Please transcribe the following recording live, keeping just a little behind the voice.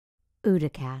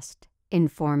OODAcast,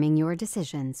 informing your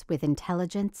decisions with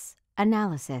intelligence,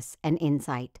 analysis, and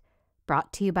insight.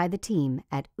 Brought to you by the team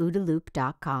at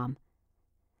OODAloop.com.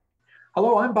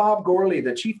 Hello, I'm Bob Gorley,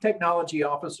 the Chief Technology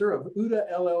Officer of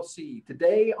OODA LLC.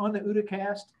 Today on the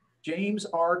OODAcast, James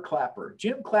R. Clapper.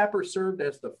 Jim Clapper served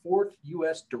as the 4th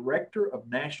U.S. Director of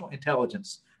National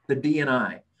Intelligence, the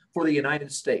DNI, for the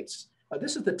United States.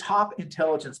 This is the top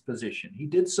intelligence position. He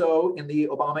did so in the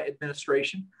Obama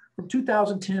administration from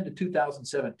 2010 to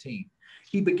 2017.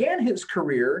 He began his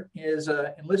career as an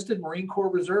enlisted Marine Corps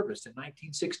reservist in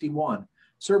 1961,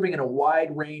 serving in a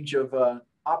wide range of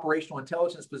operational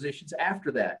intelligence positions after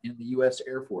that in the U.S.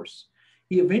 Air Force.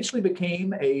 He eventually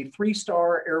became a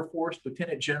 3-star Air Force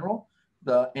Lieutenant General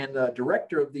and the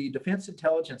Director of the Defense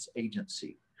Intelligence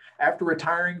Agency. After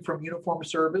retiring from uniformed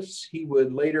service, he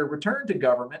would later return to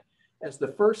government as the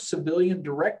first civilian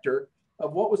director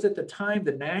of what was at the time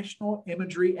the National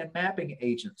Imagery and Mapping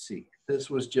Agency. This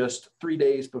was just 3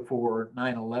 days before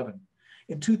 9/11.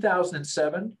 In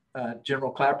 2007,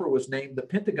 General Clapper was named the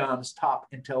Pentagon's top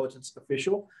intelligence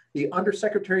official, the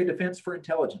Undersecretary of Defense for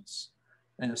Intelligence,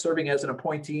 and serving as an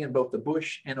appointee in both the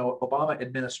Bush and Obama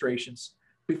administrations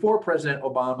before President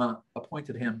Obama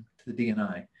appointed him to the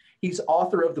DNI. He's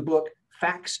author of the book,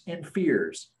 Facts and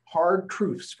Fears, Hard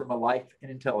Truths from a Life in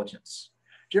Intelligence.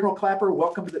 General Clapper,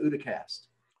 welcome to the OODAcast.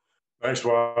 Thanks,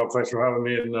 Bob. Thanks for having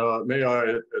me. And may I,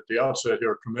 at the outset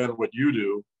here, commend what you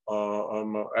do.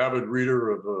 I'm an avid reader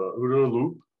of OODA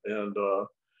Loop, and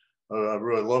I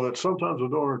really love it. Sometimes I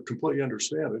don't completely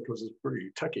understand it because it's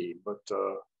pretty techy, but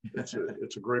it's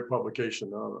a great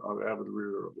publication. I'm an avid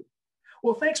reader of it.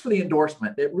 Well, thanks for the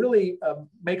endorsement. It really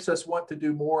makes us want to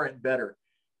do more and better.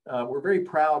 We're very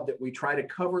proud that we try to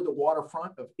cover the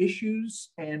waterfront of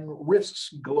issues and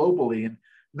risks globally, and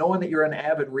knowing that you're an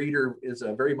avid reader is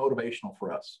very motivational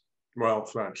for us. Well,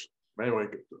 thanks. Anyway,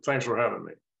 thanks for having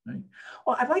me. Right.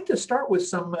 Well, I'd like to start with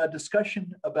some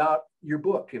discussion about your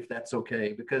book, if that's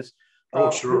okay, because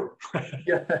sure.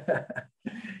 Yeah.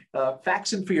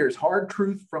 Facts and Fears, Hard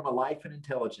Truth from a Life in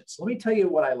Intelligence. Let me tell you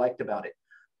what I liked about it.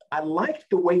 I liked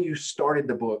the way you started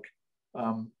the book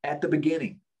at the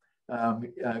beginning.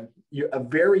 You're a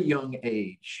very young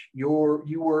age. You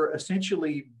were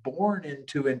essentially born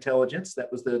into intelligence.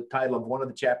 That was the title of one of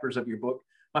the chapters of your book,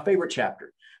 my favorite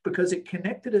chapter, because it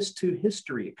connected us to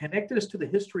history. It connected us to the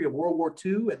history of World War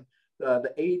II and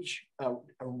the age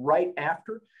right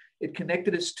after. It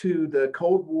connected us to the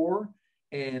Cold War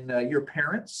and your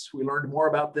parents. We learned more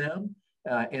about them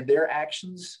and their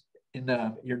actions. And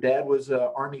your dad was an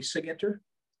Army SIGINTer.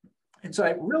 And so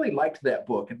I really liked that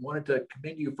book and wanted to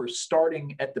commend you for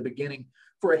starting at the beginning.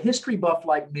 For a history buff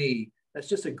like me, that's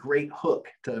just a great hook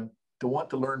to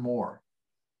want to learn more.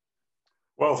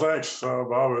 Well, thanks,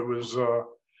 Bob. It was,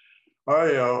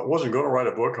 I wasn't going to write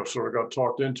a book. I sort of got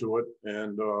talked into it,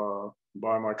 and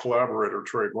by my collaborator,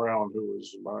 Trey Brown, who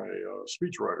was my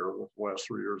speechwriter the last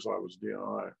 3 years I was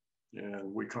DNI,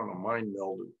 and we kind of mind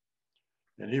melded.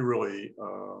 And he really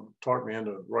talked me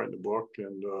into writing the book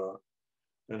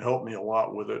and helped me a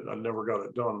lot with it. I never got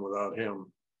it done without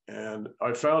him. And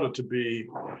I found it to be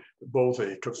both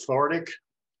a cathartic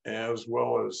as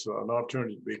well as an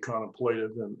opportunity to be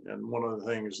contemplative. And one of the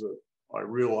things that I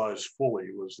realized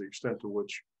fully was the extent to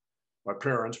which my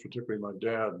parents, particularly my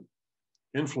dad,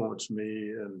 influenced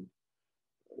me in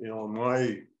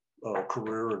my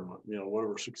career and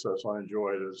whatever success I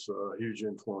enjoyed is a huge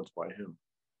influence by him.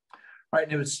 Right,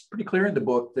 and it was pretty clear in the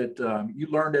book that you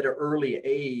learned at an early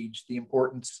age the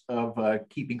importance of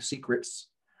keeping secrets.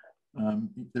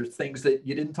 There's things that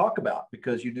you didn't talk about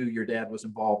because you knew your dad was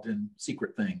involved in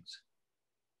secret things.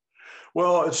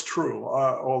 Well, it's true,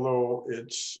 although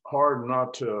it's hard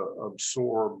not to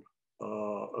absorb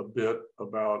a bit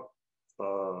about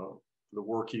the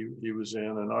work he was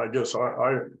in. And I guess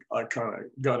I kind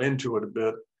of got into it a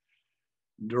bit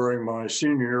during my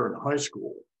senior year in high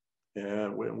school,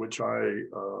 and in which I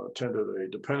attended a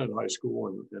dependent high school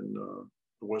in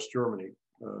West Germany,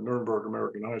 Nuremberg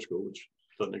American High School, which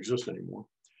doesn't exist anymore.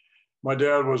 My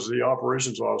dad was the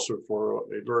operations officer for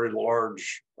a very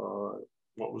large,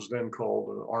 what was then called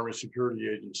the Army Security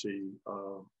Agency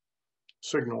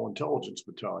Signal Intelligence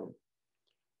Battalion,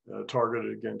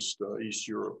 targeted against East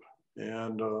Europe.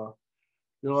 And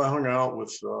I hung out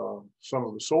with some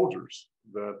of the soldiers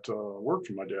that worked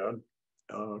for my dad,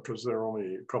 because they're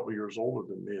only a couple of years older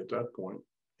than me at that point.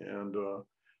 And,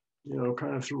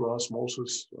 kind of through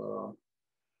osmosis,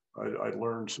 I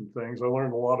learned some things. I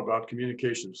learned a lot about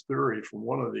communications theory from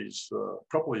one of these,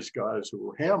 couple of these guys who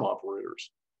were ham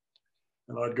operators.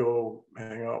 And I'd go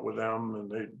hang out with them, and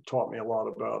they taught me a lot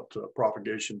about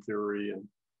propagation theory and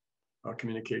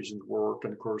communications work.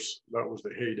 And of course, that was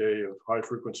the heyday of high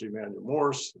frequency manual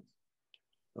Morse.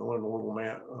 I learned a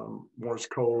little Morse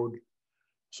code.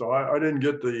 So I didn't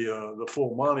get the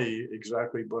full money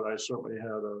exactly, but I certainly had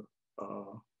a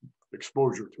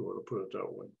exposure to it, to put it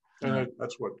that way. And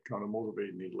that's what kind of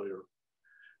motivated me later.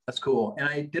 That's cool. And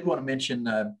I did want to mention,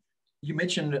 you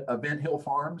mentioned Van Hill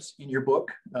Farms in your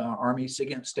book, Army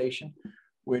SIGINT Station,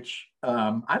 which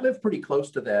I live pretty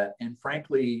close to that. And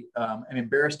frankly, I'm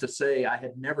embarrassed to say I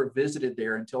had never visited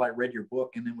there until I read your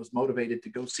book and then was motivated to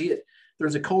go see it.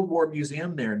 There's a Cold War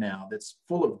museum there now that's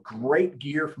full of great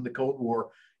gear from the Cold War,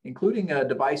 including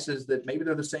devices that maybe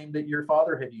they're the same that your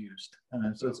father had used.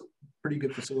 So it's a pretty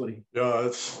good facility. Yeah,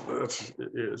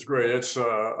 it's great. It's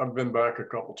I've been back a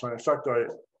couple times. In fact,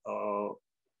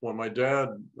 when my dad,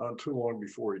 not too long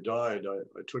before he died,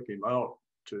 I took him out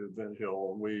to Van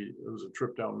Hill. It was a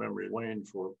trip down memory lane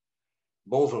for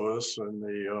both of us, and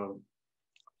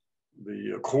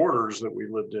the quarters that we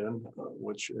lived in,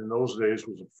 which in those days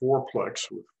was a fourplex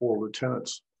with 4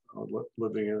 lieutenants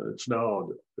living in it. It's now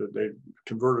they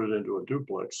converted into a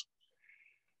duplex.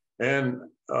 And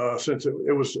since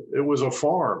it was a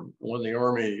farm when the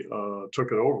Army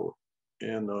took it over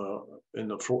in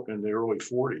the early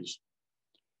 40s,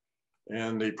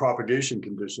 and the propagation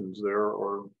conditions there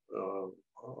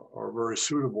are very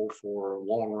suitable for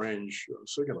long-range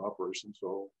SIGINT operations.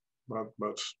 So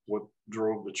that's what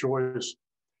drove the choice.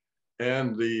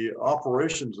 And the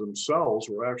operations themselves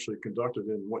were actually conducted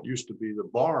in what used to be the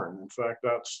barn. In fact,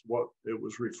 that's what it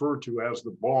was referred to as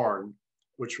the barn,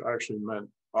 which actually meant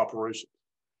operations.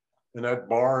 And that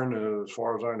barn, as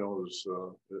far as I know, is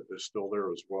still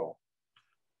there as well.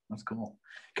 That's cool.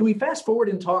 Can we fast forward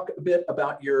and talk a bit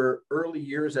about your early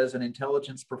years as an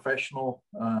intelligence professional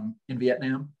in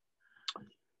Vietnam?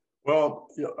 Well,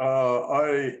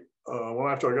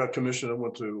 after I got commissioned, I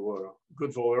went to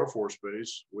Goodville Air Force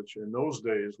Base, which in those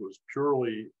days was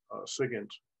purely SIGINT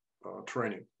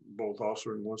training, both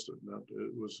officer and enlisted. And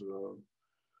it was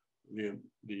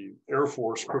the Air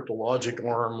Force cryptologic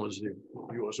arm was the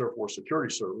U.S. Air Force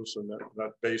Security Service, and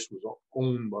that base was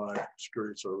owned by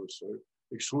Security Service, so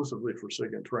exclusively for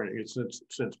SIGINT training. It's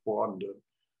since broadened to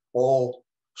all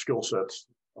skill sets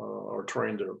are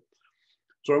trained there.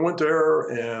 So I went there,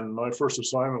 and my first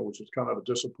assignment, which was kind of a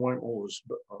disappointment, was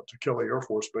to Kelly Air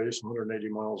Force Base, 180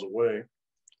 miles away.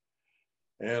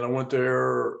 And I went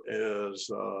there as,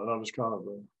 and I was kind of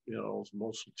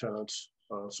most lieutenants,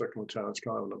 second lieutenants,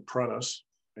 kind of an apprentice,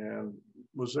 and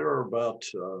was there about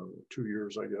 2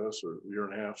 years, I guess, or a year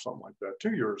and a half, something like that.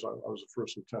 2 years, I was a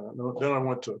first lieutenant. Then I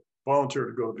went to volunteer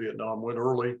to go to Vietnam, went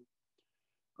early.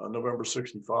 November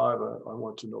 65, I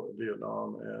went to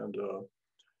Vietnam, and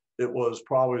it was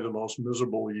probably the most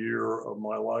miserable year of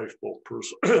my life, both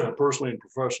personally and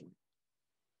professionally.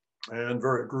 And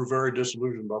grew very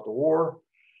disillusioned about the war,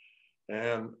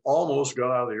 and almost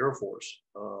got out of the Air Force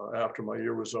after my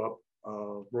year was up.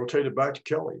 Rotated back to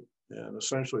Kelly, and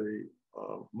essentially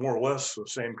more or less the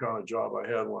same kind of job I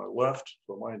had when I left.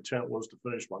 So my intent was to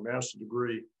finish my master's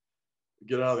degree,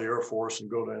 get out of the Air Force,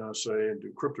 and go to NSA and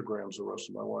do cryptograms the rest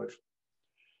of my life.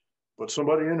 But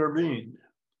somebody intervened.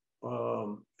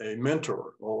 A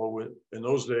mentor, although in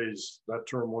those days that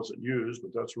term wasn't used,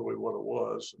 but that's really what it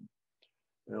was.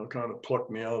 And, kind of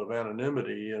plucked me out of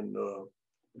anonymity and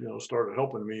started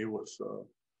helping me with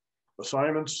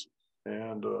assignments,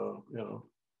 and kind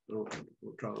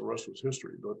of the rest was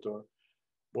history. But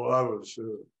well, I was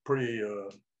pretty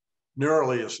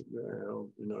narrowly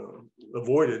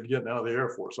avoided getting out of the Air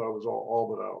Force. I was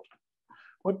all but out.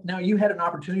 Well, now you had an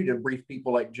opportunity to brief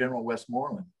people like General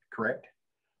Westmoreland, correct?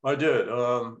 I did.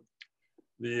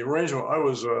 The arrangement, I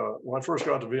was, when I first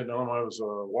got to Vietnam, I was a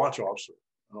watch officer,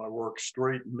 and I worked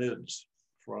straight mids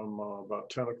from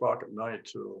about 10 o'clock at night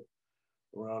to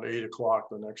around 8 o'clock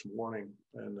the next morning.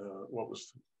 And what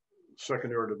was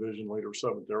 2nd Air Division, later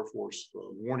 7th Air Force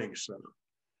Warning Center,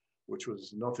 which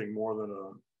was nothing more than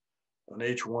an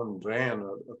H-1 van,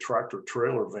 a tractor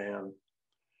trailer van.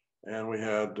 And we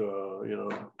had,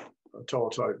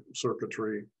 teletype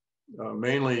circuitry,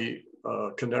 mainly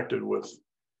connected with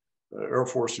Air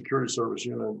Force Security Service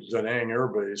unit, Da Nang Air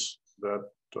Base, that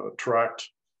tracked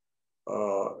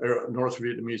North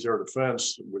Vietnamese air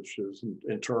defense, which is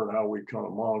in turn how we kind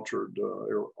of monitored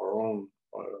our own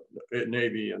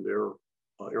Navy and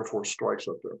Air Force strikes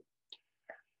up there.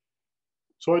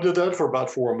 So I did that for about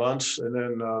 4 months, and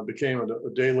then became a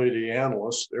day lady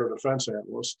analyst, air defense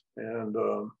analyst, and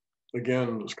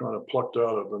again, was kind of plucked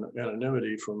out of an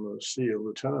anonymity from the sea of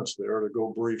lieutenants there to go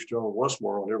brief General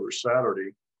Westmoreland every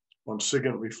Saturday on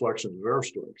SIGINT reflections of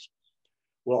airstrikes.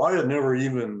 Well, I had never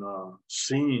even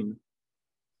seen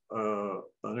a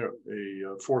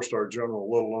four-star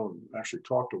general, let alone actually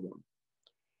talk to one.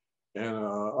 And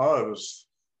I was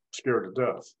scared to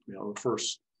death. You know, the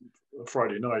first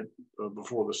Friday night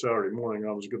before the Saturday morning,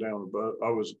 I was go down, but I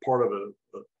was part of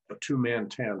a two-man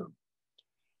tandem.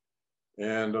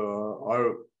 And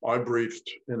I briefed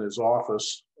in his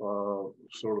office,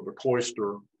 sort of a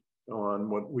cloister on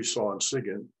what we saw in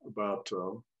SIGINT about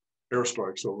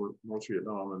airstrikes over North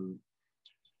Vietnam. And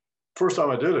first time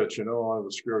I did it, you know, I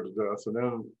was scared to death. And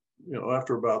then, you know,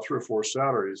 after about 3 or 4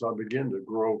 Saturdays, I began to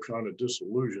grow kind of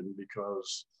disillusioned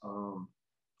because, you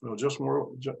know,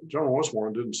 General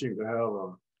Westmoreland didn't seem to have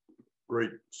a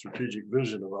great strategic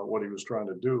vision about what he was trying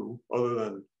to do other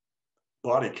than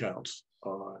body counts.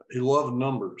 He loved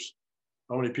numbers.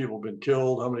 How many people have been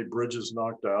killed, how many bridges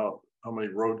knocked out, how many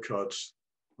road cuts,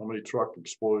 how many truck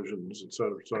explosions, et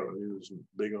cetera, et cetera. He was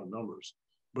big on numbers.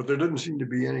 But there didn't seem to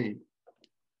be any,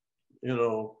 you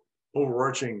know,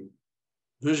 overarching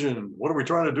vision. What are we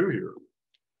trying to do here?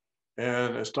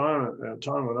 And as time went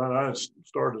on, I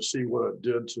started to see what it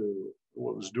did to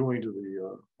what it was doing to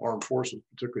the armed forces,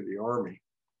 particularly the Army,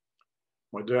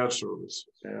 my dad's service.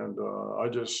 And I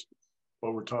just,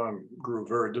 over time, grew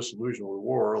very disillusioned with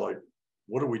war. Like,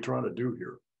 what are we trying to do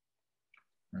here?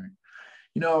 Right.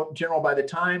 You know, General, by the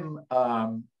time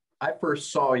I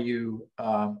first saw you,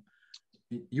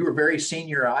 you were very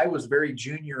senior. I was very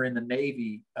junior in the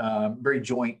Navy, very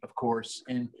joint, of course.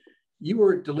 And you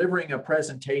were delivering a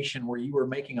presentation where you were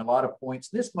making a lot of points.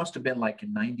 This must have been like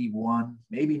in 91,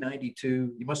 maybe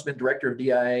 92. You must have been director of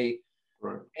DIA.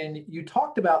 Right. And you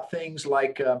talked about things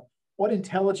like what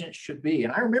intelligence should be.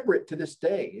 And I remember it to this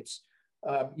day. It's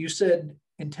you said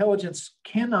intelligence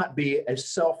cannot be a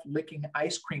self-licking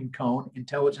ice cream cone,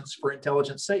 intelligence for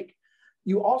intelligence sake.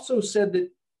 You also said that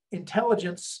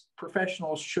intelligence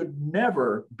professionals should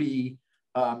never be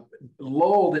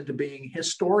lulled into being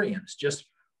historians, just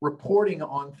reporting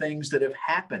on things that have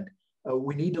happened.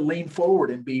 We need to lean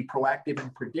forward and be proactive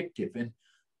and predictive. And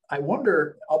I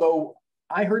wonder, although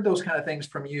I heard those kind of things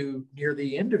from you near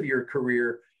the end of your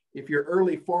career, if your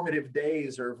early formative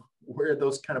days are where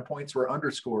those kind of points were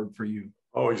underscored for you.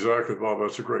 Oh, exactly, Bob.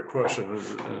 That's a great question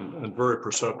and very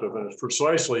perceptive. And it's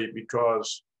precisely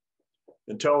because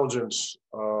intelligence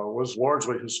was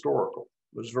largely historical.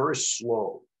 It was very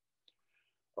slow.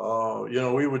 You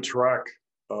know, we would track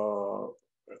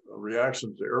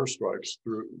reactions to airstrikes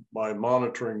by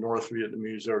monitoring North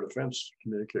Vietnamese air defense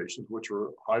communications, which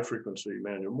were high frequency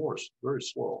manual Morse, very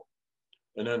slow.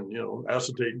 And then, you know,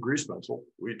 acetate and grease pencil,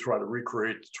 we'd try to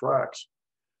recreate the tracks.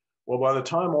 Well, by the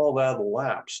time all that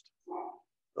elapsed,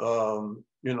 you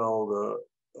know,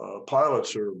 the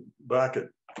pilots are back at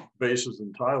bases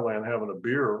in Thailand having a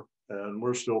beer, and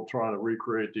we're still trying to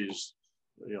recreate these,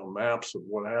 you know, maps of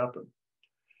what happened.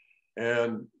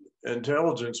 And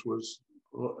intelligence was,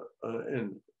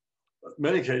 in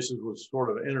many cases, was sort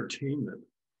of entertainment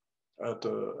at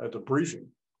the briefing,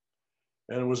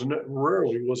 and it was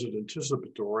rarely was it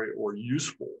anticipatory or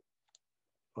useful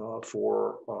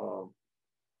for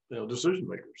you know, decision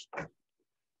makers.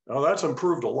 Now that's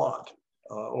improved a lot,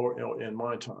 or you know, in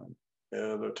my time.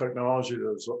 And the technology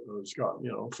has gotten,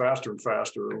 you know, faster and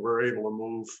faster. We're able to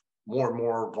move more and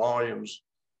more volumes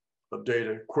of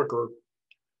data quicker.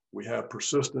 We have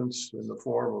persistence in the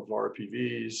form of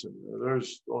RPVs, and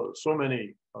there's so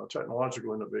many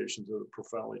technological innovations that have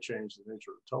profoundly changed the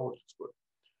nature of intelligence. But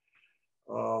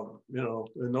you know,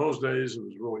 in those days, it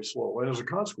was really slow. And as a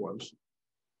consequence,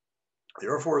 the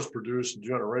Air Force produced a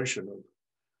generation of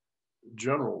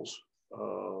generals,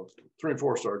 3 and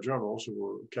 4 star generals who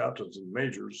were captains and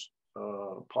majors,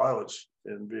 pilots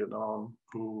in Vietnam,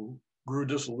 who grew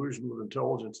disillusioned with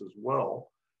intelligence as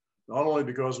well, not only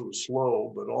because it was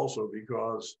slow, but also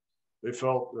because they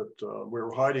felt that we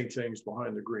were hiding things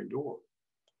behind the green door.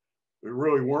 We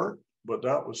really weren't, but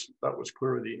that was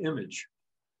clearly the image,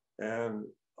 and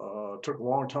it took a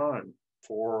long time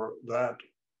for that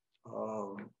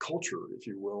culture, if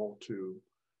you will, to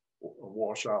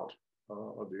wash out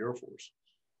of the Air Force.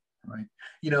 Right.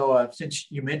 You know, since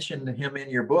you mentioned him in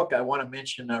your book, I want to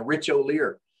mention Rich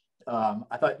O'Leary.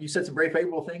 I thought you said some very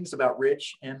favorable things about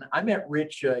Rich, and I met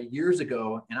Rich years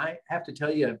ago, and I have to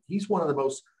tell you, he's one of the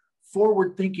most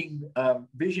forward-thinking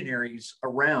visionaries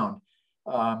around.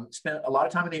 Spent a lot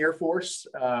of time in the Air Force,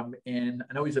 and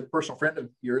I know he's a personal friend of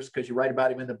yours because you write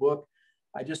about him in the book.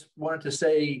 I just wanted to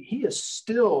say he is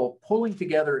still pulling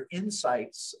together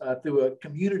insights through a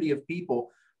community of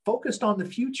people focused on the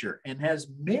future, and has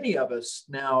many of us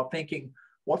now thinking,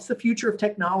 what's the future of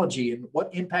technology and what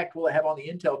impact will it have on the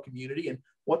Intel community, and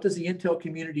what does the Intel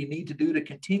community need to do to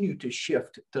continue to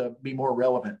shift to be more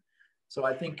relevant? So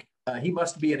I think he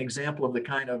must be an example of the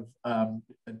kind of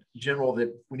general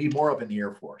that we need more of in the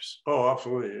Air Force. Oh,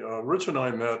 absolutely. Rich and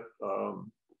I met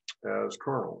as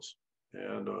colonels,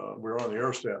 and we were on the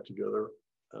air staff together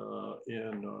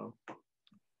in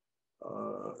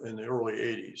the early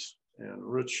 80s. And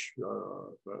Rich,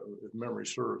 if memory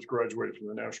serves, graduated from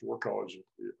the National War College.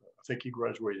 I think he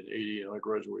graduated in 80 and I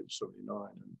graduated in 79.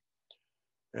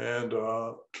 And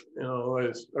you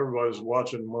know, everybody's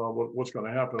watching, well, what's going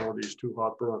to happen when these two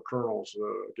hot burner colonels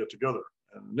get together.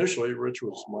 And initially, Rich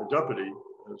was my deputy,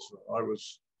 as I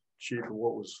was chief of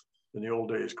what was in the old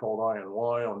days called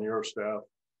I&Y on the air staff,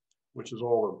 which is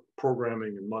all the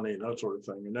programming and money and that sort of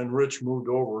thing. And then Rich moved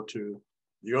over to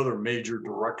the other major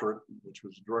directorate, which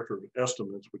was Director of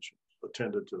Estimates, which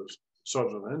attended to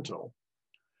Southern Intel.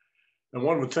 And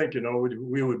one would think, you know,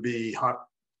 we would be hot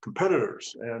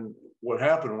competitors. And what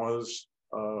happened was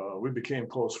we became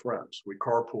close friends. We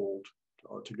carpooled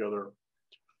together.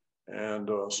 And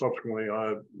subsequently,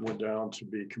 I went down to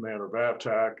be commander of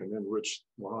APTAC. And then Rich,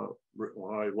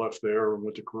 when I left there and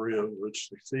went to Korea, Rich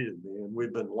succeeded me. And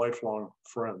we've been lifelong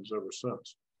friends ever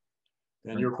since.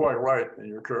 And you're quite right in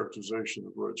your characterization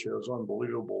of Rich. He has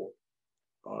unbelievable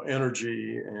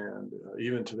energy. And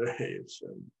even today, it's,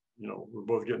 and, you know, we're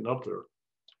both getting up there.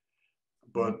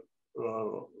 But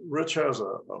Rich has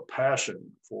a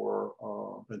passion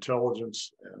for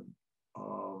intelligence and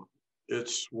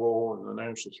its role in the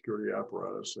national security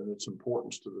apparatus and its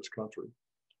importance to this country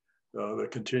that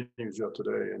continues yet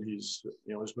today. And he's,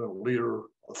 you know, he's been a leader,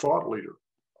 a thought leader,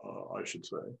 I should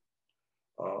say,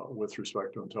 with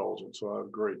respect to intelligence. So I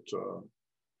have great,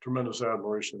 tremendous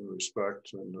admiration and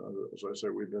respect. And as I say,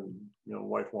 we've been, you know,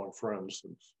 lifelong friends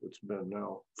since it's been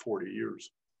now 40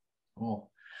 years. Cool.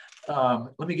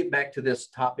 Let me get back to this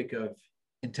topic of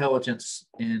intelligence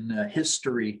in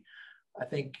history. I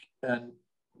think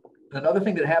another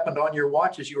thing that happened on your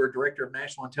watch as you were Director of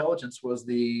National Intelligence was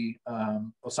the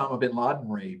Osama bin Laden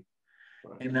raid.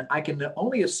 Right. And I can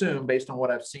only assume, based on what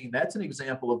I've seen, that's an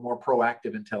example of more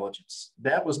proactive intelligence.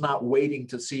 That was not waiting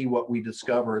to see what we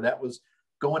discover. That was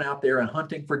going out there and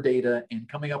hunting for data and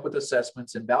coming up with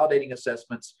assessments and validating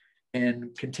assessments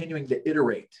and continuing to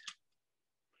iterate.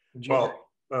 Well,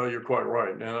 you're quite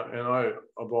right, and I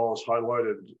have always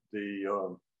highlighted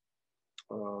the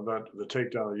the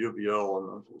takedown of UBL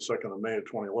on the 2nd of May of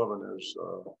 2011 is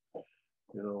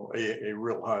you know, a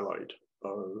real highlight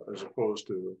as opposed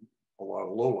to a lot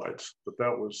of lowlights. But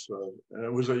that was and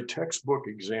it was a textbook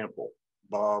example,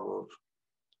 Bob,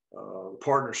 of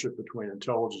partnership between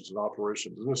intelligence and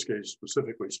operations. In this case,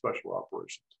 specifically special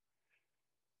operations.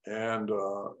 And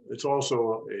it's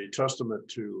also a testament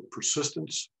to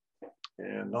persistence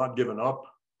and not giving up,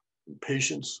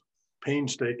 patience,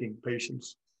 painstaking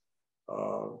patience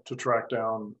to track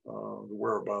down the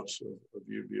whereabouts of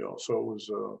UBL. So it was,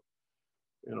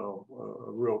 you know,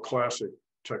 a real classic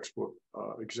textbook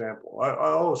example. I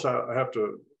also have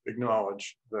to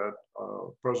acknowledge that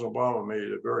President Obama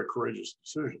made a very courageous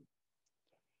decision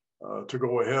to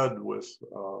go ahead with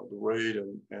the raid,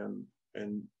 and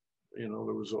you know,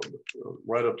 there was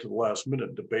right up to the last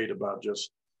minute debate about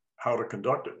just how to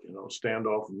conduct it, you know,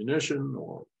 standoff munition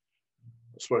or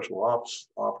a special ops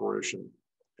operation.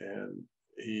 And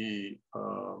he,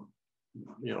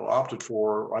 you know, opted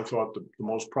for, I thought, the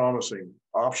most promising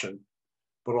option,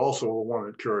 but also the one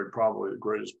that carried probably the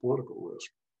greatest political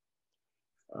risk.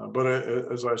 But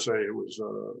as I say, it was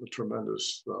a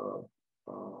tremendous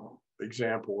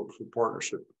example of the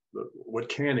partnership that what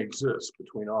can exist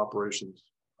between operations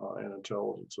and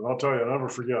intelligence. And I'll tell you, I'll never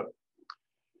forget,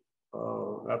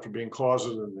 after being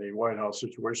closeted in the White House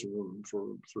Situation Room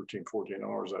for 13, 14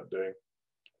 hours that day,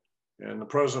 and the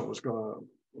president was going to,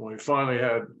 when he finally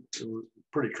had, was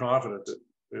pretty confident that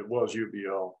it was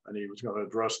UBL, and he was going to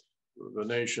address the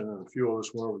nation, and a few of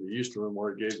us went over to the East Room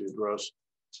where he gave the address.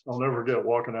 I'll never forget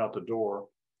walking out the door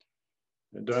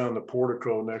and down the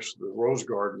portico next to the Rose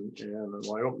Garden, and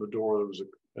when I opened the door, there was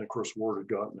and of course word had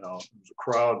gotten out. There was a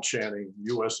crowd chanting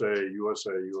USA,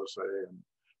 USA, USA, and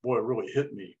boy, it really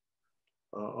hit me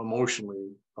emotionally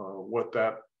what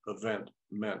that event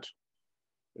meant.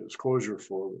 It was closure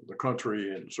for the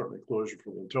country, and certainly closure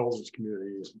for the intelligence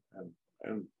community,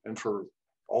 and for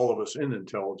all of us in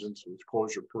intelligence. It was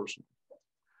closure personally.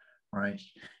 Right.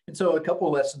 And so a couple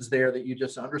of lessons there that you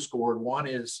just underscored. One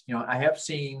is, you know, I have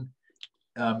seen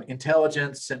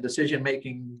intelligence and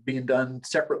decision-making being done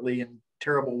separately in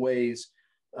terrible ways.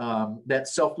 That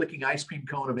self-licking ice cream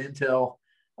cone of intel.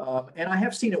 And I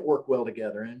have seen it work well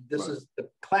together. And this is the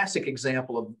classic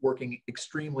example of working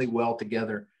extremely well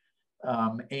together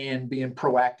and being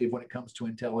proactive when it comes to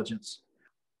intelligence.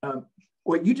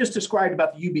 What you just described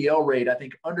about the UBL raid, I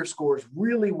think underscores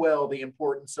really well the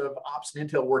importance of ops and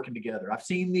intel working together. I've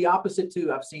seen the opposite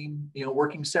too. I've seen,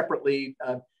 working separately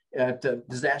at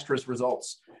disastrous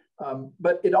results.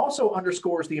 But it also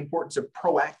underscores the importance of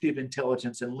proactive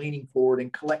intelligence and leaning forward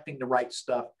and collecting the right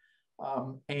stuff,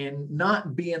 and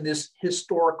not being this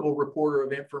historical reporter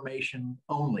of information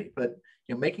only, but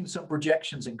making some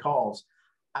projections and calls.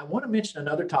 I want to mention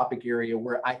another topic area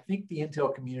where I think the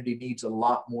intel community needs a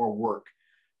lot more work,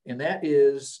 and that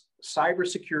is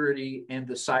cybersecurity and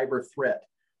the cyber threat.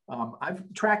 I've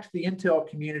tracked the intel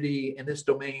community in this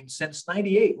domain since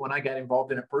 '98 when I got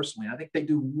involved in it personally. I think they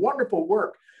do wonderful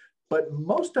work, but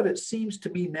most of it seems to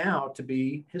me now to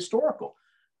be historical.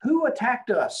 Who attacked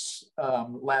us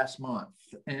last month,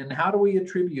 and how do we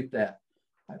attribute that?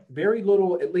 Very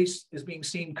little, at least, is being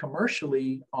seen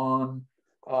commercially on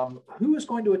who is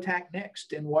going to attack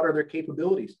next and what are their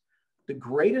capabilities. The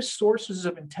greatest sources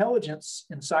of intelligence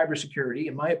in cybersecurity,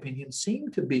 in my opinion,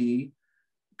 seem to be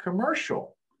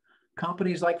commercial.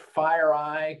 Companies like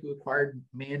FireEye, who acquired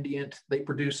Mandiant, they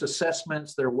produce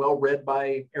assessments that are well read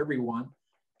by everyone.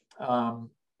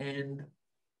 And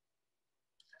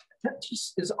that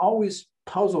just has always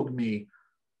puzzled me.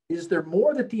 Is there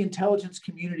more that the intelligence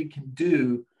community can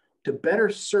do to better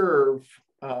serve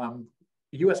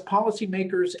US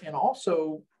policymakers and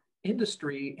also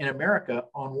industry in America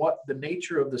on what the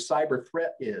nature of the cyber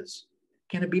threat is?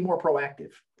 Can it be more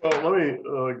proactive? Well, let me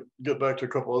get back to a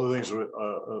couple other things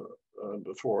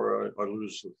before I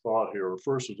lose the thought here.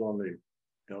 First is on the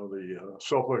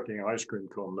self-licking ice cream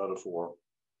cone metaphor,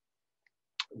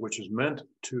 which is meant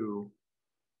to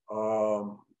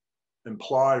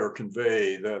imply or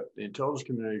convey that the intelligence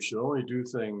community should only do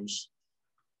things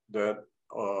that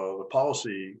the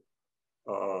policy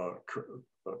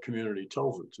community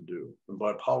tells it to do, and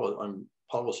by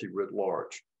policy writ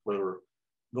large, whether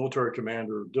military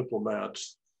commander,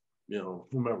 diplomats,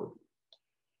 whomever.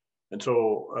 And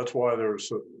so that's why there's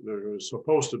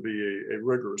supposed to be a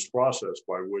rigorous process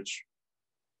by which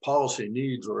policy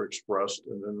needs are expressed,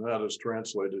 and then that is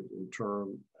translated in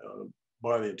turn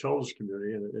by the intelligence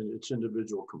community and its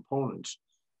individual components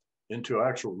into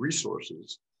actual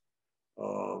resources,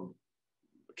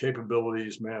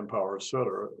 capabilities, manpower, et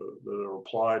cetera, that are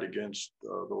applied against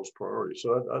those priorities.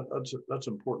 So that's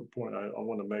an important point I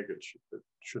want to make. It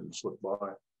shouldn't slip by.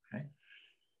 Okay.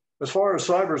 As far as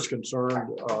cyber is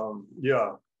concerned,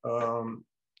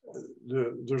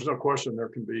 there's no question there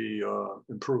can be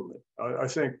improvement. I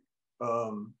think,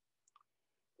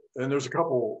 and there's a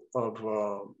couple of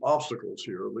obstacles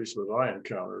here, at least that I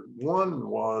encountered. One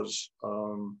was,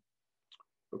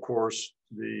 of course,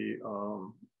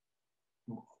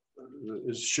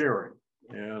 is sharing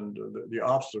and the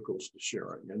obstacles to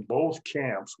sharing. And both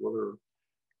camps, whether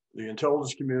the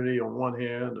intelligence community on one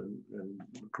hand and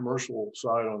the commercial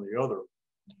side on the other,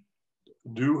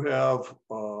 do have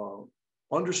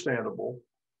understandable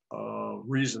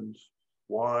reasons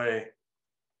why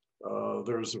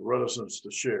there's a reticence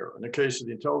to share. In the case of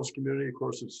the intelligence community, of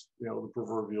course, it's the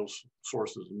proverbial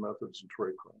sources and methods and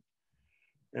trade crime.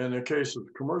 And in the case of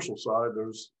the commercial side,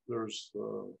 there's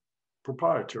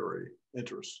proprietary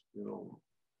interests,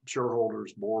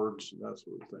 shareholders, boards, and that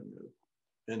sort of thing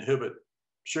that inhibit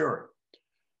sharing.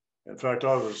 In fact,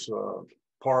 I was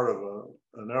part of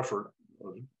an effort,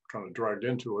 kind of dragged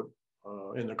into it,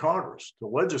 in the Congress to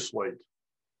legislate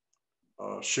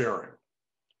sharing,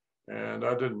 and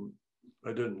I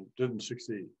didn't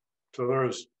succeed. So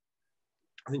I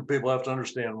think people have to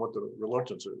understand what the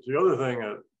reluctance is. The other thing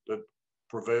that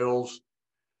prevails,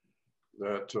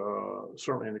 that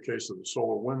certainly in the case of the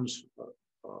SolarWinds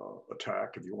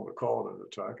attack, if you want to call it an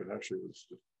attack, and actually it was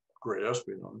great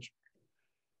espionage,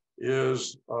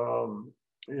 is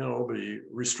the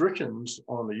restrictions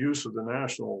on the use of the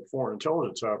national foreign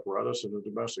intelligence apparatus in a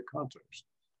domestic context.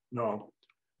 No,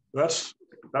 that's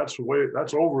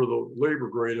over the labor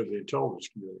grade of the intelligence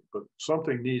community, but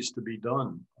something needs to be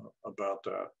done about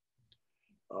that,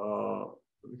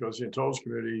 because the intelligence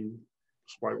community,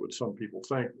 despite what some people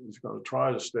think, is going to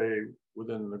try to stay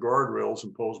within the guardrails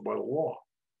imposed by the law.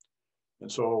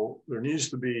 And so there needs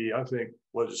to be, I think,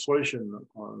 legislation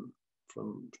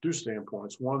from two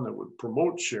standpoints: one that would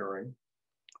promote sharing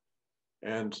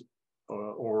and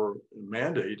or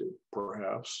mandate it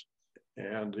perhaps,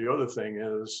 and the other thing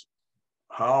is,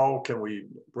 how can we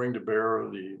bring to bear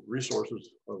the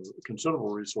resources of considerable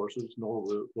resources,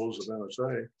 notably those of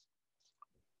NSA,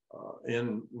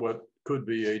 in what could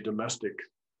be a domestic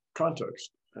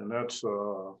context? And that's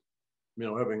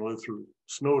having lived through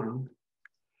Snowden,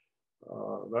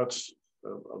 that's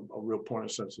a real point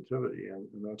of sensitivity, and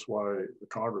that's why the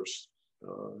Congress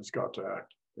has got to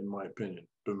act. in my opinion,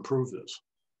 to improve this.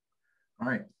 All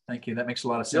right, thank you. That makes a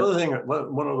lot of sense. The other thing,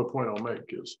 one other point I'll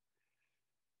make is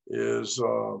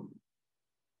something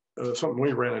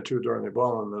we ran into during the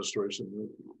Obama administration.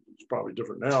 It's probably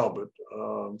different now, but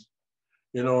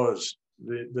you know, is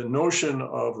the notion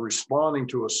of responding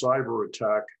to a cyber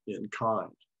attack in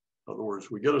kind. In other words,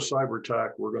 we get a cyber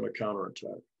attack, we're going to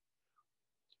counterattack.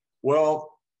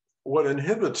 Well, what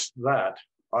inhibits that,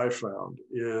 I found,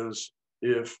 is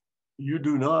if you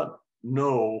do not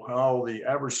know how the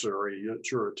adversary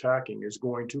that you're attacking is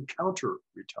going to counter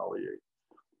retaliate,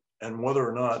 and whether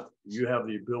or not you have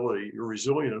the ability, you're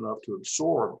resilient enough to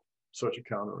absorb such a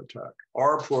counterattack.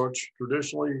 Our approach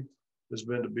traditionally has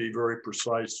been to be very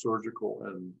precise, surgical,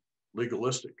 and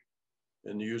legalistic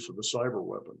in the use of the cyber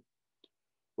weapon.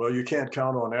 Well, you can't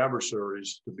count on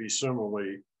adversaries to be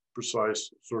similarly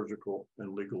precise, surgical,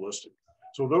 and legalistic.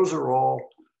 So those are all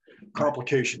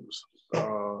complications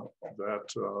that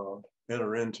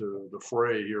enter into the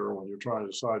fray here when you're trying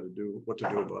to decide what to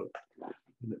do about it.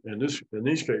 In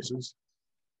these cases,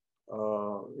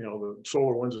 you know, the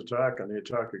SolarWinds attack and the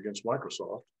attack against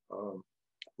Microsoft,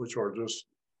 which are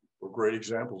great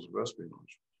examples of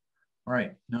espionage. All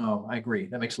right. No, I agree.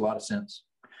 That makes a lot of sense.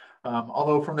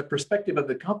 Although from the perspective of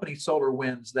the company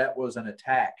SolarWinds, that was an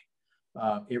attack.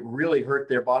 It really hurt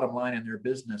their bottom line and their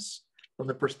business. From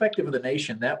the perspective of the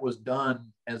nation, that was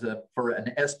done for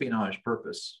an espionage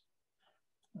purpose.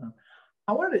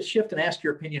 I wanted to shift and ask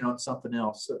your opinion on something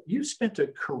else. You spent a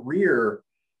career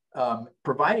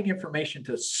providing information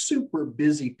to super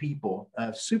busy people,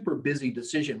 super busy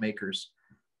decision makers.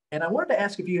 And I wanted to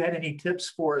ask if you had any tips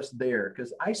for us there,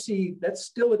 because I see that's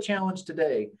still a challenge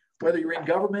today, whether you're in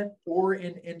government or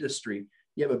in industry.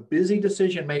 You have a busy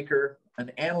decision maker, an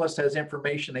analyst has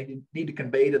information they need to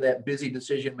convey to that busy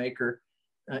decision maker.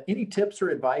 Any tips or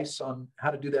advice on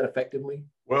how to do that effectively?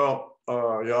 Well,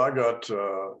 yeah, I got,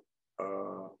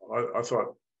 I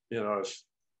thought, you know, I was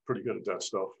pretty good at that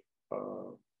stuff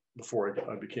before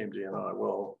I became DNI.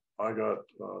 Well, I got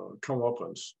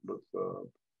comeuppance with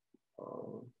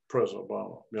President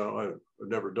Obama. You know, I've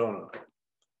never done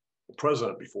a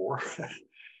president before.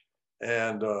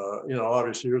 And, you know,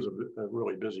 obviously he was a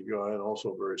really busy guy and also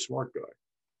a very smart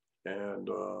guy. And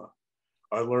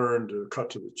I learned to cut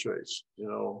to the chase, you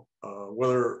know,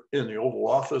 whether in the Oval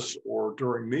Office or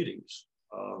during meetings,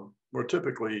 where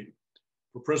typically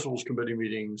for principals committee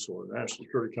meetings or National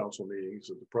Security Council meetings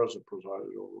that the president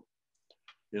presided over.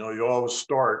 You know, you always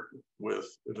start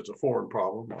with, if it's a foreign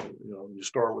problem, you know, you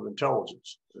start with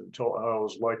intelligence. I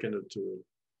was likened it to,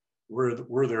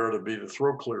 we're there to be the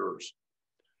throat clearers.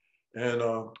 And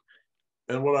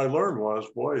what I learned was,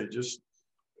 boy, just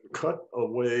cut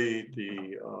away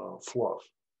the fluff.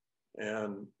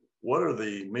 And what are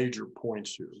the major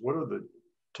points here? What are the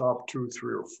top 2,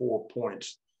 3, or 4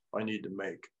 points I need to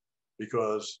make?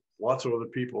 Because lots of other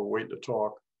people are waiting to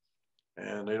talk,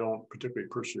 and they don't particularly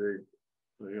appreciate,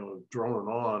 you know, droning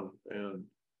on and,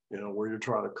 you know, where you're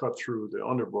trying to cut through the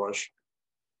underbrush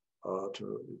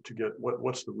to get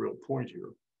what's the real point here.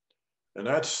 And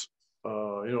that's,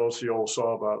 you know, it's the old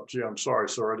saw about, gee, I'm sorry,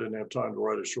 sir, I didn't have time to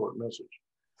write a short message.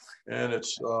 And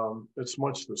it's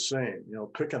much the same, you know,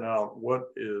 picking out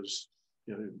what is,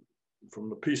 you know, from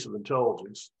the piece of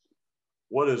intelligence,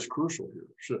 what is crucial here.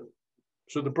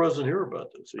 Should the president hear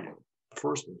about this, even,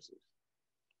 first instance?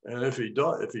 And if he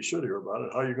should hear about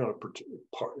it, how are you going to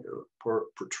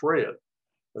portray it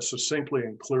as succinctly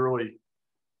and clearly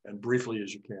and briefly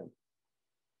as you can?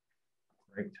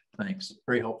 Great, thanks.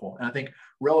 Very helpful. And I think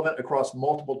relevant across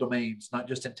multiple domains, not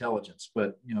just intelligence,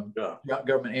 but, you know, yeah,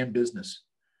 government and business.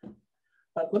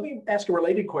 Let me ask a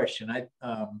related question. I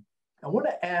want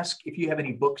to ask if you have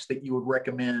any books that you would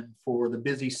recommend for the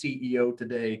busy CEO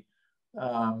today.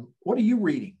 What are you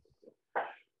reading?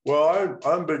 Well,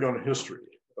 I'm big on history.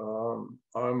 I'm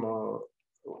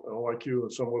like you,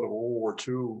 somewhat of a World War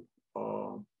II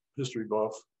history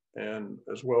buff, and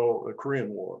as well the Korean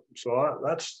War. So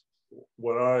that's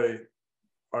what I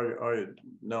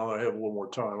now that I have a little more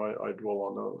time, I dwell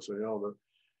on those. So, you know,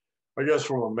 I guess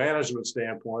from a management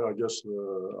standpoint, I guess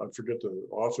I forget the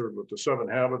author, but the 7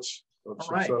 Habits of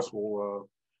Successful.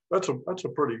 That's a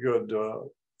pretty good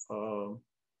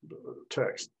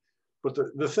text. But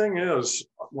the thing is,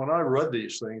 when I read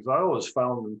these things, I always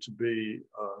found them to be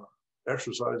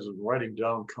exercises in writing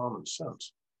down common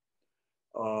sense.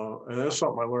 And that's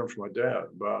something I learned from my dad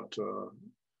about,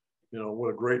 you know,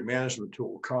 what a great management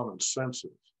tool common sense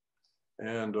is,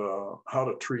 and how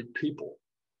to treat people.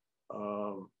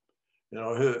 You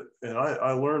know, and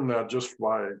I learned that just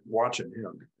by watching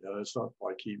him. You know, it's not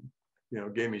like he, you know,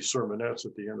 gave me sermonettes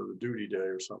at the end of the duty day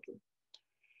or something.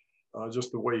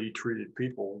 just the way he treated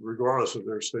people, regardless of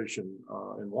their station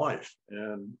in life.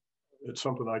 And it's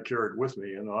something I carried with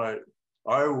me. And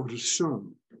I would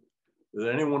assume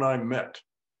that anyone I met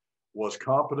was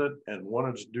competent and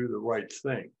wanted to do the right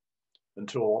thing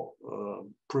until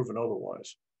proven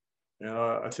otherwise. And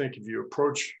I think if you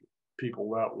approach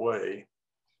people that way,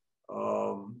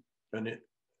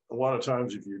 a lot of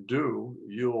times if you do,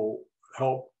 you'll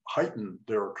help heighten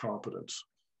their competence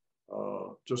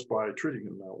just by treating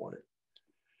them that way.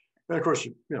 And of course,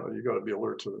 you got to be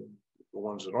alert to the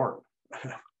ones that aren't.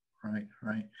 Right,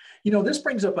 right. You know, this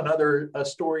brings up a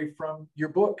story from your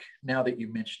book. Now that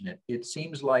you mention it, it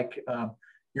seems like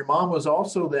your mom was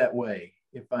also that way.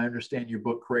 If I understand your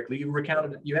book correctly,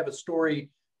 you have a story.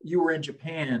 You were in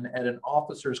Japan at an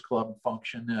officers club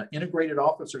function, integrated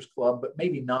officers club, but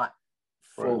maybe not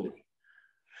fully. Right.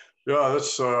 Yeah,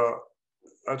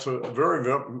 that's a very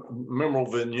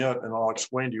memorable vignette, and I'll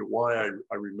explain to you why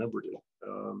I remembered it.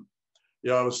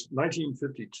 Yeah, it was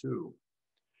 1952,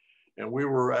 and we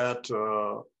were at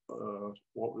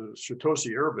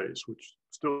Shitoshi Air Base, which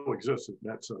still exists.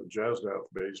 That's a JASDAF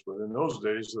base, but in those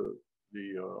days,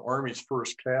 the Army's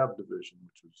 1st Cav Division,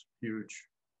 which was a huge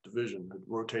division, had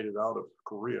rotated out of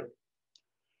Korea.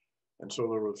 And so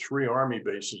there were 3 Army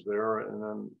bases there. And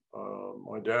then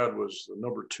my dad was the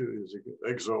number 2, he was the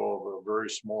exo of a very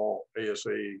small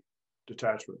ASA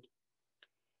detachment.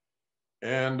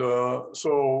 And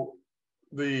so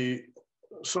the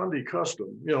Sunday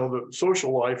custom, the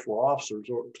social life for officers,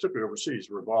 or particularly overseas,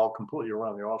 revolved completely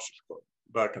around the officers club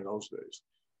back in those days.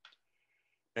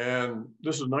 And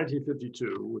this is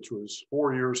 1952, which was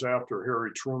 4 years after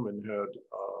Harry Truman had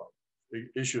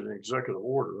issued an executive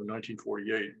order in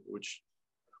 1948, which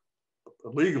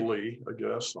legally, I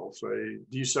guess I'll say,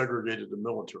 desegregated the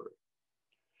military.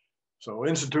 So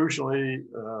institutionally,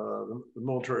 the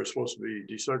military is supposed to be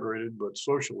desegregated, but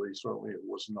socially, certainly it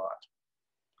was not.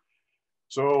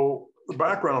 So the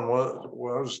background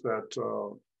was that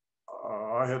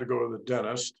I had to go to the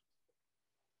dentist,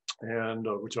 and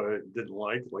which I didn't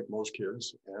like most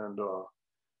kids. And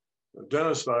the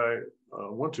dentist I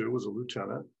went to was a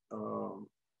lieutenant,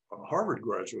 a Harvard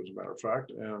graduate, as a matter of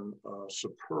fact, and a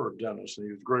superb dentist. And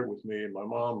he was great with me, and my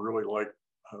mom really liked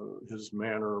his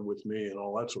manner with me and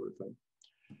all that sort of thing.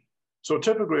 So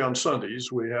typically on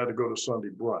Sundays, we had to go to Sunday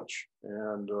brunch,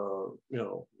 and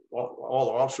all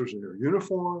the officers in their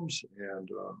uniforms, and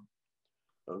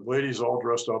ladies all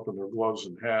dressed up in their gloves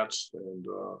and hats, and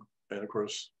of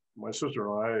course my sister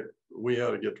and I, we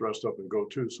had to get dressed up and go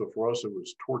too. So for us, it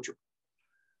was torture.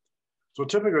 So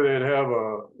typically they'd have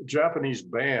a Japanese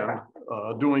band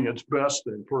doing its best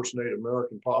to impersonate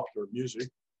American popular music,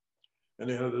 and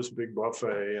they had this big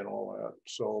buffet and all that.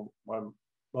 So my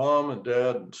mom and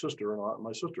dad and sister and I,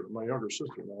 my younger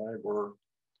sister and I were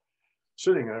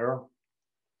sitting there.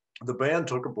 The band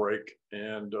took a break,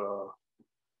 and the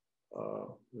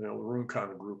room kind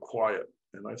of grew quiet.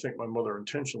 And I think my mother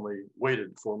intentionally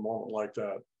waited for a moment like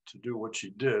that to do what she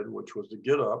did, which was to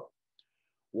get up,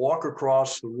 walk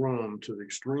across the room to the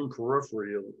extreme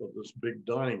periphery of this big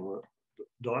dining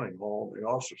hall in the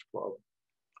officers club,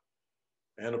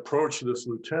 and approach this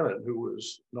lieutenant, who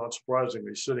was not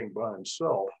surprisingly sitting by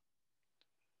himself,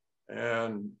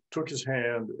 and took his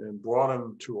hand and brought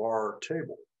him to our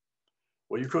table.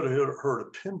 Well, you could have heard a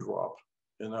pin drop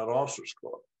in that officers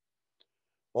club.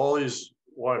 All these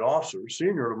white officers,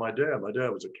 senior to my dad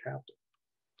was a captain,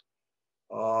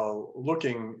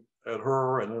 looking at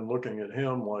her and then looking at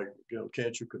him like,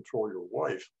 can't you control your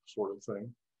wife, sort of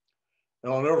thing.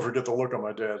 And I'll never forget the look on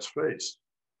my dad's face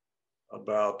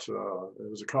about, it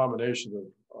was a combination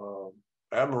of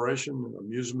admiration,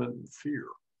 amusement, and fear.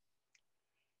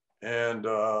 And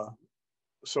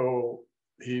so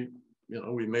he,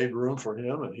 we made room for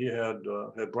him, and he had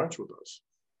brunch with us.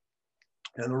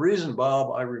 And the reason,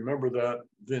 Bob, I remember that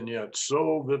vignette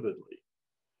so vividly,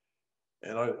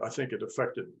 and I think it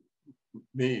affected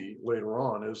me later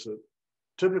on, is that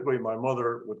typically my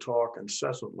mother would talk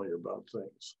incessantly about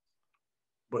things,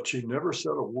 but she never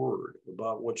said a word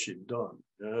about what she'd done.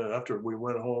 After we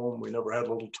went home, we never had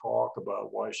a little talk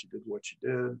about why she did what she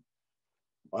did.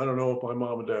 I don't know if my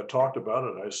mom and dad talked about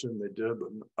it. I assume they did,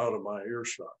 but out of my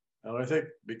earshot. And I think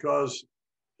because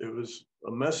it was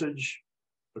a message,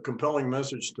 a compelling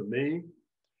message to me,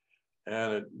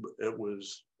 and it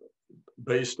was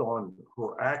based on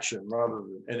her action rather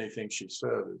than anything she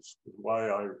said, is why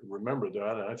I remember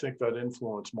that. And I think that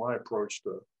influenced my approach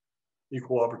to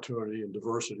equal opportunity and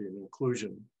diversity and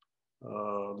inclusion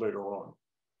later on.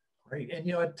 Great.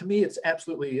 And, to me, it's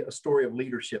absolutely a story of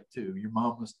leadership, too. Your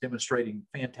mom was demonstrating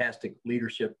fantastic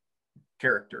leadership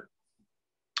character.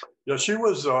 Yeah, she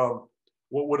was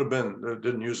what would have been, they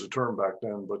didn't use the term back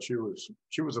then, but she was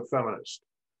a feminist.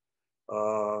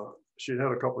 She'd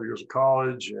had a couple of years of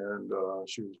college, and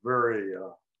she was very,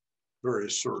 very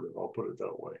assertive. I'll put it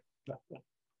that way.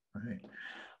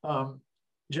 Right.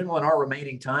 General, in our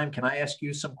remaining time, can I ask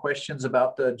you some questions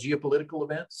about the geopolitical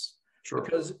events? Sure.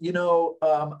 Because,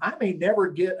 I may never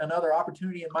get another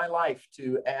opportunity in my life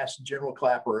to ask General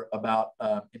Clapper about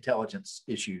intelligence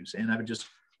issues, and I would just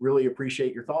really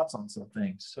appreciate your thoughts on some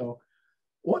things. So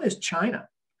one is China.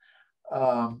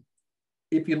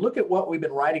 If you look at what we've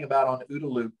been writing about on OODA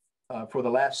Loop for the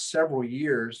last several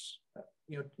years,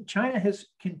 China has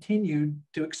continued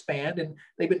to expand, and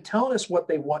they've been telling us what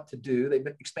they want to do. They've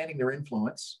been expanding their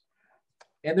influence,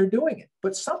 and they're doing it.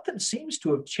 But something seems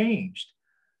to have changed.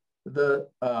 The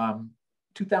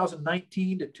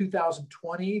 2019 to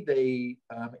 2020, they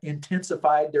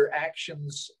intensified their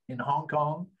actions in Hong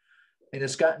Kong, and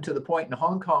it's gotten to the point in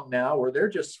Hong Kong now where they're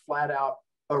just flat out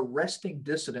arresting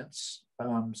dissidents.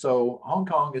 So Hong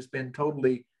Kong has been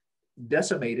totally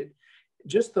decimated.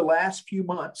 Just the last few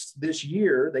months this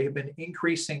year, they have been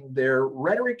increasing their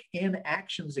rhetoric and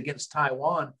actions against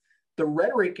Taiwan. The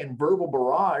rhetoric and verbal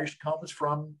barrage comes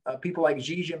from people like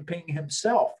Xi Jinping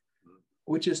himself,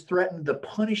 which has threatened the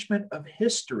punishment of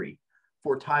history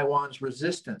for Taiwan's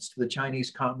resistance to the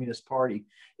Chinese Communist Party.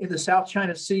 In the South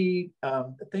China Sea,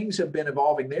 things have been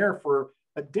evolving there for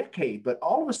a decade, but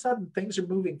all of a sudden things are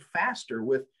moving faster.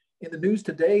 In the news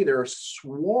today, there are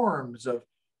swarms of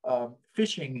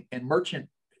fishing and merchant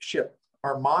ship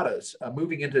armadas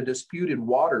moving into disputed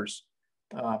waters,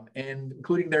 and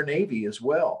including their navy as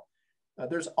well.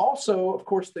 There's also, of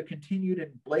course, the continued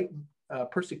and blatant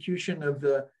persecution of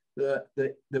the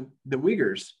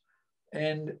Uyghurs.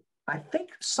 And I think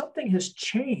something has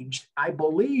changed. I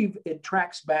believe it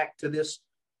tracks back to this.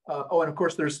 And of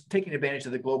course, there's taking advantage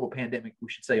of the global pandemic, we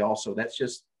should say also. That's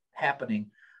just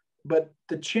happening. But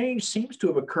the change seems to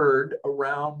have occurred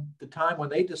around the time when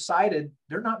they decided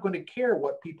they're not going to care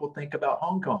what people think about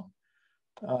Hong Kong.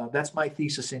 That's my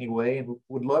thesis anyway, and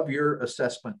would love your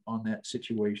assessment on that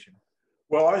situation.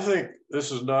 Well, I think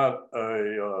this is not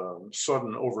a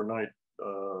sudden overnight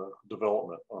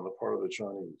development on the part of the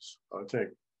Chinese. I think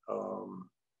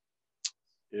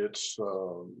it's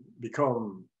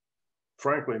become,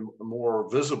 frankly, more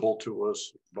visible to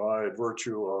us by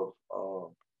virtue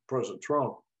of President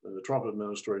Trump and the Trump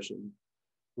administration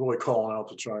really calling out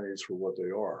the Chinese for what they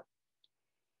are.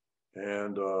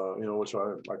 And, which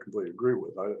I completely agree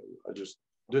with. I just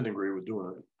didn't agree with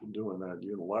doing that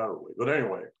unilaterally. But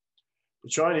anyway, the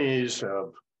Chinese have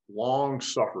long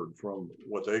suffered from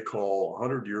what they call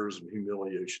 100 years of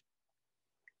humiliation.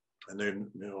 And they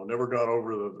never got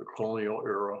over the colonial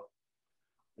era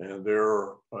and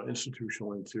their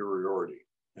institutional inferiority.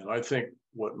 And I think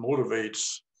what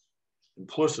motivates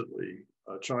implicitly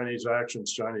Chinese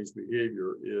actions, Chinese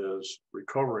behavior is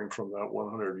recovering from that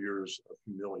 100 years of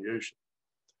humiliation.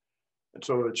 And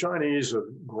so the Chinese have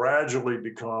gradually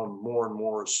become more and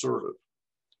more assertive.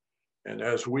 And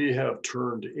as we have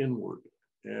turned inward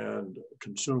and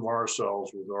consume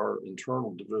ourselves with our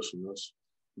internal divisiveness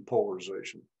and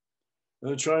polarization,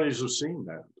 and the Chinese have seen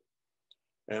that.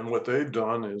 And what they've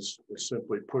done is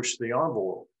simply push the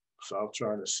envelope. South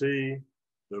China Sea,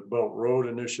 the Belt Road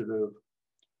Initiative,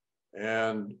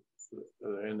 and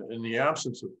in the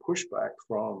absence of pushback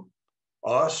from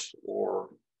us or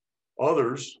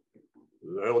others,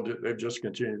 they've just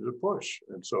continued to push.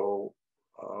 And so,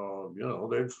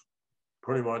 they've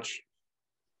pretty much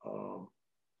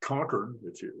conquered,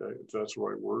 if that's the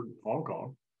right word, Hong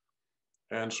Kong.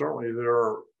 And certainly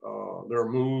their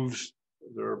moves,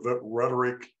 their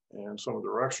rhetoric, and some of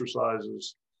their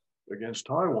exercises against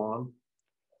Taiwan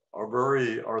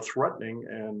are threatening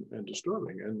and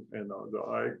disturbing. And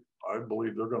I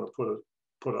believe they're going to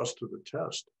put us to the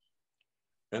test.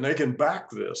 And they can back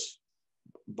this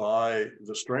by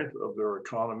the strength of their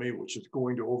economy, which is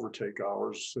going to overtake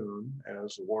ours soon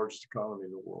as the largest economy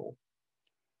in the world,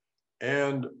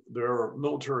 and their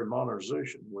military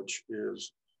modernization, which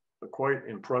is quite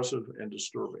impressive and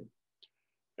disturbing.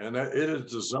 And that it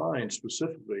is designed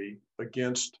specifically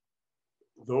against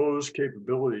those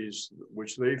capabilities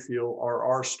which they feel are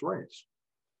our strengths: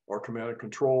 our command and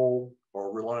control,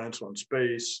 our reliance on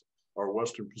space, our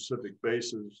Western Pacific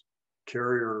bases,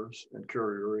 carriers and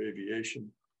carrier aviation.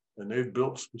 And they've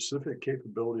built specific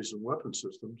capabilities and weapon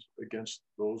systems against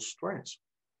those strengths.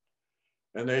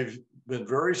 And they've been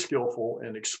very skillful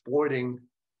in exploiting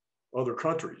other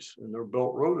countries in their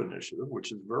Belt Road Initiative,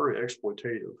 which is very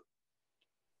exploitative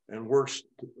and works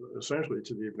essentially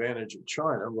to the advantage of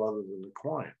China rather than the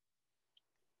client.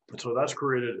 And so that's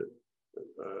created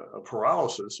a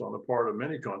paralysis on the part of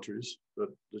many countries that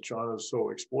China is so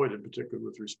exploited, particularly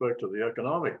with respect to the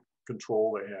economic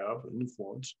control they have and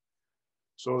influence,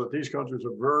 so that these countries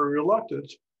are very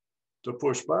reluctant to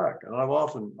push back. And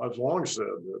I've long said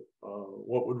that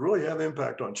what would really have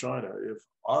impact on China if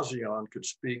ASEAN could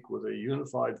speak with a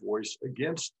unified voice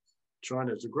against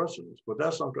China's aggressiveness, but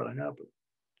that's not going to happen.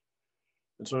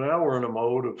 And so now we're in a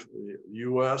mode of the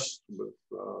U.S. with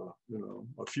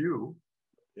a few,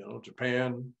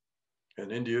 Japan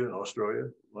and India and Australia.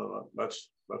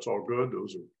 That's all good.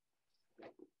 Those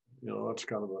are, that's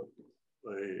kind of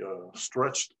a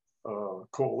stretched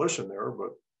coalition there,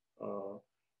 but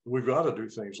we've got to do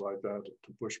things like that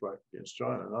to push back against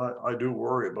China. And I do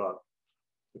worry about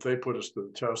if they put us to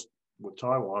the test with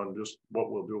Taiwan, just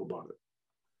what we'll do about it.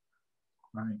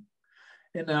 Right.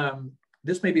 And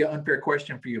this may be an unfair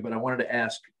question for you, but I wanted to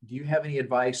ask, do you have any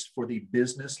advice for the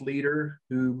business leader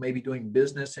who may be doing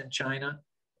business in China?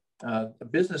 A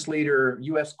business leader,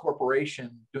 U.S.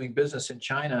 corporation doing business in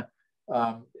China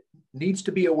needs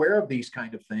to be aware of these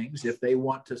kind of things if they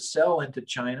want to sell into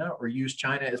China or use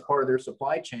China as part of their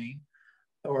supply chain,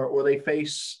 or they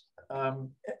face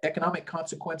economic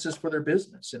consequences for their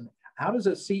business. And how does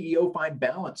a CEO find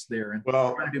balance there and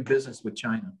try to do business with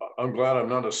China? I'm glad I'm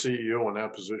not a CEO in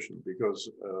that position, because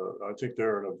I think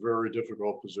they're in a very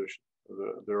difficult position.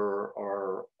 There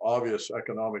are obvious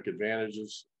economic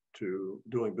advantages to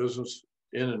doing business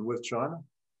in and with China.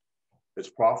 It's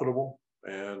profitable.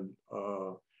 And,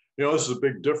 this is a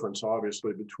big difference,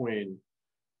 obviously, between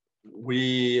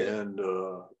we and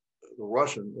the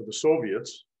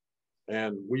Soviets,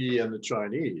 and we and the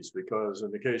Chinese, because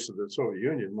in the case of the Soviet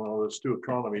Union, well, those two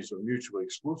economies are mutually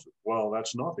exclusive. Well,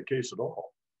 that's not the case at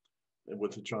all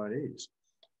with the Chinese.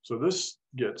 So this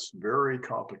gets very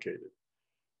complicated.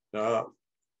 Now,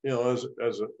 as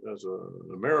an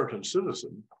American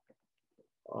citizen,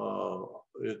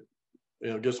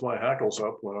 it gets my hackles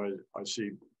up when I see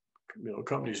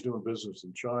companies doing business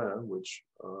in China, which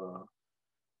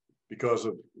because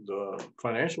of the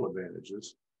financial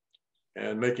advantages,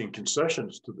 and making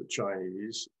concessions to the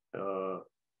Chinese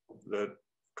that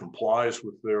complies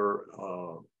with their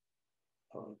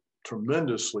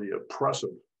tremendously oppressive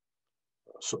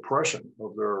suppression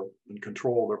of and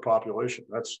control of their population.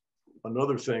 That's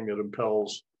another thing that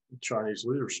impels Chinese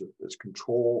leadership, is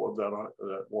control of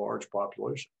that large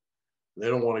population. They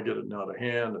don't want to get it out of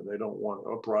hand, and they don't want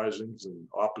uprisings and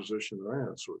opposition or any of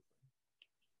that sort of thing.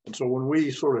 And so when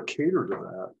we sort of cater to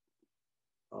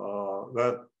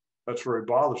that, that's very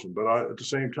bothersome. But at the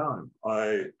same time,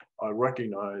 I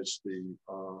recognize the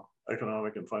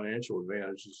economic and financial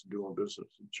advantages of doing business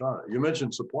in China. You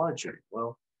mentioned supply chain.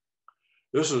 Well,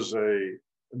 this is a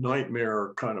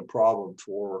nightmare kind of problem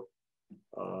for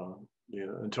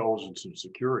intelligence and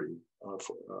security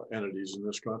entities in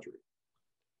this country.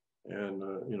 And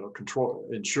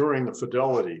ensuring the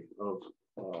fidelity of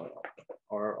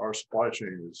our supply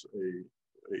chain is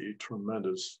a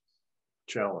tremendous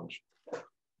challenge.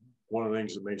 One of the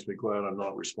things that makes me glad I'm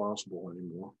not responsible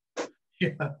anymore.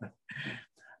 Yeah.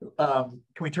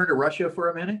 Can we turn to Russia for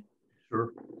a minute?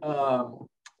 Sure.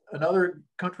 Another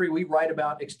country we write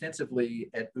about extensively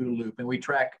at OODA Loop, and we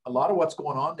track a lot of what's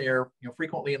going on there,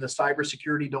 frequently in the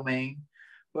cybersecurity domain.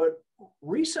 But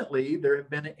recently, there have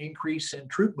been an increase in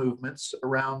troop movements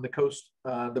around the coast,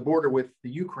 the border with the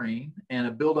Ukraine, and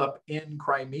a buildup in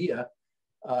Crimea.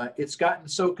 It's gotten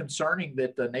so concerning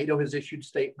that NATO has issued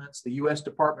statements. The U.S.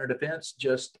 Department of Defense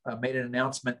just made an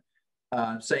announcement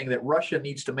saying that Russia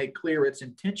needs to make clear its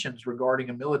intentions regarding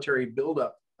a military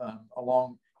buildup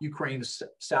along Ukraine's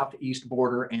southeast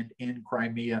border and in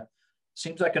Crimea.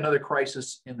 Seems like another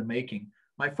crisis in the making.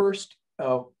 My first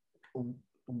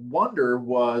wonder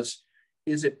was,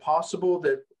 is it possible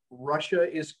that Russia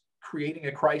is creating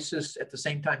a crisis at the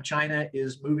same time China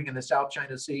is moving in the South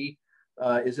China Sea?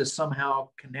 Is this somehow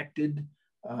connected?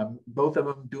 Both of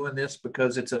them doing this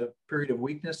because it's a period of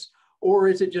weakness? Or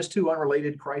is it just two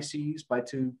unrelated crises by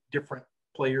two different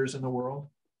players in the world?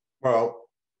 Well,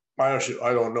 I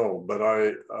don't know, but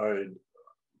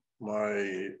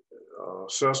my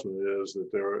assessment is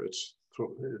that it's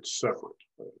separate.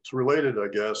 It's related, I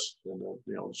guess, in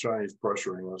the Chinese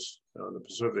pressuring us in the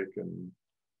Pacific and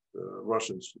the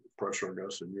Russians pressuring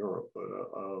us in Europe. But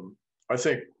I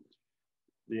think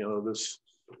this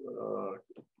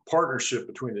partnership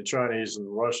between the Chinese and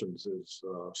the Russians is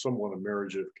somewhat a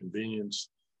marriage of convenience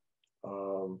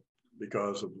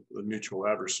because of the mutual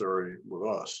adversary with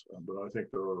us. But I think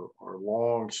there are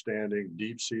long-standing,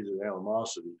 deep-seated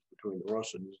animosities between the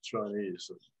Russians and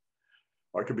Chinese.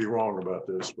 I could be wrong about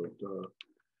this, but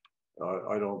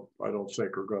I don't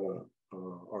think we're going to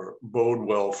or bode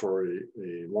well for a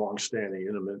long-standing,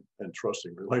 intimate, and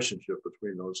trusting relationship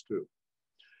between those two.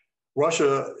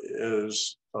 Russia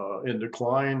is in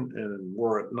decline, and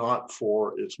were it not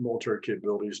for its military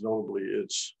capabilities, notably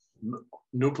its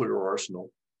nuclear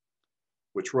arsenal,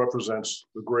 which represents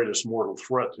the greatest mortal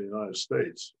threat to the United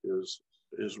States, is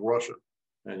Russia,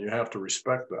 and you have to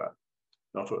respect that.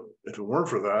 Now, if it weren't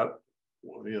for that,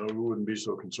 well, we wouldn't be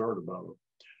so concerned about it.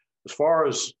 As far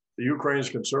as the Ukraine is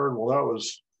concerned, well,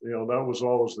 that was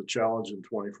always the challenge in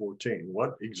 2014.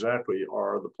 What exactly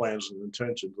are the plans and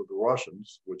intentions of the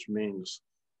Russians, which means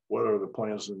what are the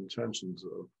plans and intentions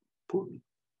of Putin?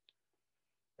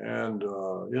 And,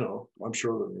 I'm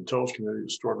sure the Intelligence Committee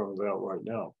is struggling with that right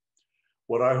now.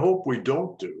 What I hope we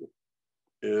don't do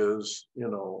is,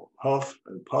 huff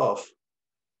and puff,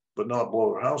 but not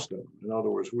blow the house down. In other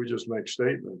words, we just make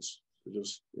statements, we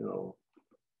just,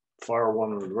 fire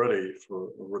one when ready for a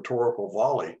rhetorical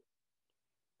volley.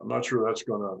 I'm not sure that's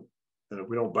going to, and if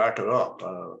we don't back it up,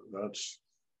 that's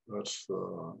not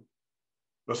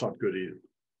good either.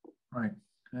 Right.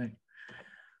 Okay.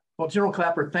 Well, General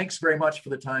Clapper, thanks very much for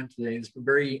the time today. It's been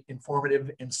very informative,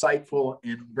 insightful,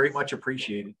 and very much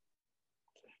appreciated.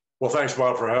 Well, thanks,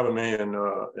 Bob, for having me, and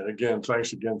again,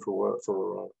 thanks again for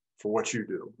what you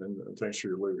do, and thanks for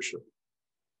your leadership.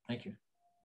 Thank you.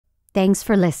 Thanks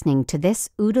for listening to this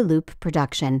OODA Loop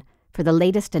production. For the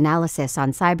latest analysis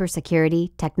on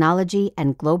cybersecurity, technology,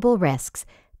 and global risks,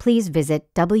 please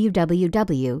visit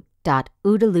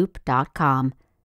www.oodaloop.com.